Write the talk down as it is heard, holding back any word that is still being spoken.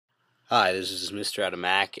Hi, this is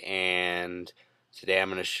MrHowToMac, and today I'm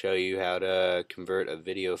going to show you how to convert a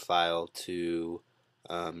video file to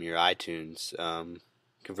your iTunes.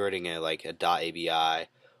 Converting it like a .avi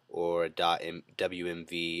or a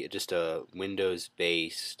 .wmv, just a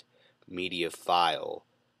Windows-based media file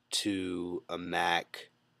to a Mac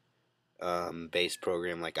based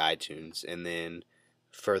program like iTunes, and then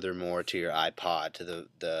furthermore to your iPod, to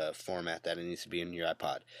the format that it needs to be in your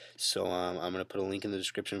iPod. So I'm going to put a link in the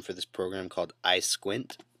description for this program called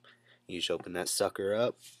iSquint. You just open that sucker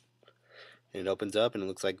up, and it opens up and it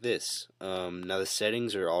looks like this. Now the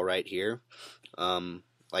settings are all right here.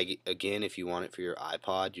 Like again, if you want it for your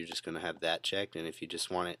iPod, you're just going to have that checked, and if you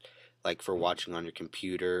just want it like for watching on your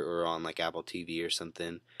computer or on like Apple TV or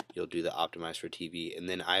something, you'll do the optimize for TV. And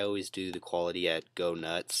then I always do the quality at Go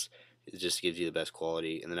Nuts. It just gives you the best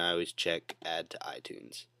quality. And then I always check add to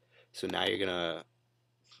iTunes. So now you're gonna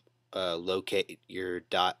locate your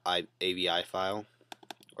 .avi file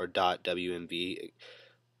or .wmv.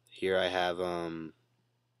 Here I have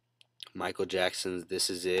Michael Jackson's "This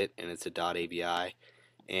Is It," and it's a .avi.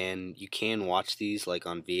 And you can watch these like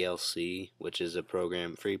on VLC, which is a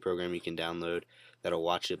free program you can download that'll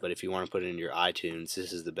watch it. But if you want to put it in your iTunes,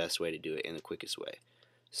 this is the best way to do it and the quickest way.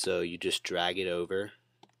 So you just drag it over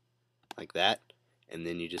like that, and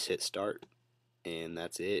then you just hit start, and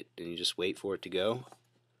that's it. And you just wait for it to go,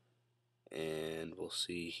 and we'll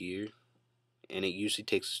see here. And it usually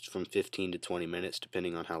takes from 15 to 20 minutes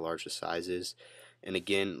depending on how large the size is. And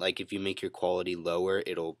again, like if you make your quality lower,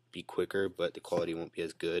 it'll be quicker, but the quality won't be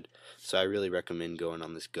as good. So I really recommend going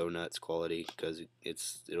on this Go Nuts quality because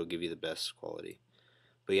it'll give you the best quality.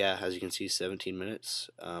 But yeah, as you can see, 17 minutes.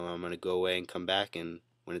 I'm gonna go away and come back, and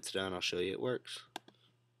when it's done, I'll show you it works.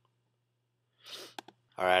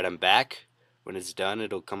 Alright, I'm back. When it's done,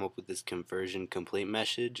 it'll come up with this conversion complete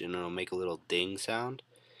message, and it'll make a little ding sound.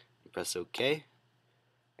 You press OK,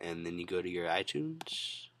 and then you go to your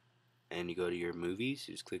iTunes, and you go to your movies.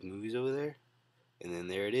 You just click movies over there, and then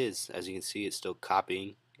there it is. As you can see, it's still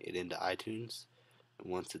copying it into iTunes,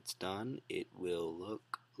 and once it's done, it will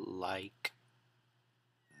look like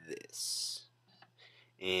this.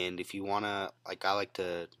 And if you wanna, like I like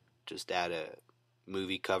to just add a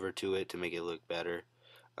movie cover to it to make it look better.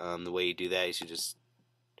 The way you do that is you just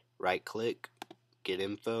right click, get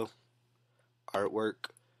info, artwork,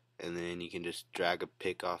 and then you can just drag a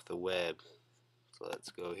pic off the web. So let's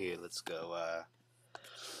go here, let's go,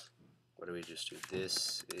 what do we just do?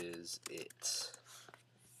 This is it.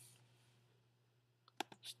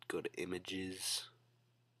 Just go to images,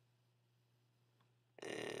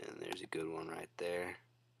 and there's a good one right there.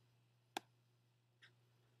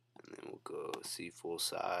 And then we'll go see full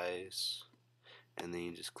size, and then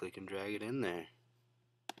you just click and drag it in there,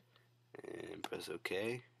 and press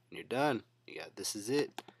OK, and you're done. You got "This Is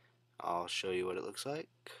It." I'll show you what it looks like.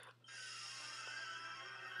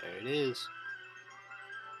 There it is.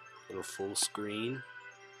 Little full screen.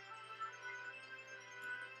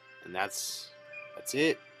 And that's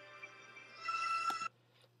it.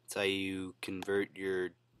 That's how you convert your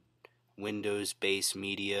Windows-based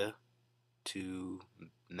media to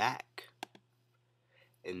Mac.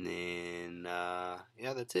 And then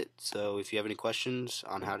yeah, that's it. So if you have any questions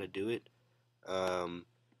on how to do it,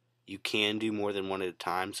 you can do more than one at a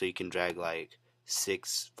time. So you can drag like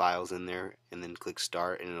 6 files in there and then click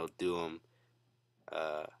start, and it'll do them.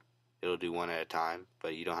 It'll do one at a time,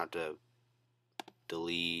 but you don't have to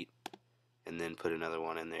delete and then put another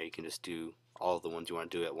one in there. You can just do all the ones you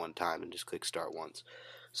want to do at one time and just click start once.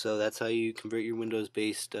 So that's how you convert your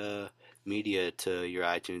Windows-based media to your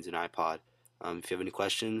iTunes and iPod. If you have any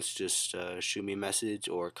questions, just shoot me a message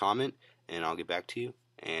or comment, and I'll get back to you.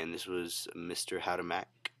 And this was MrHowToMac,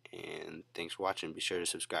 and thanks for watching. Be sure to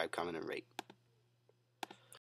subscribe, comment, and rate.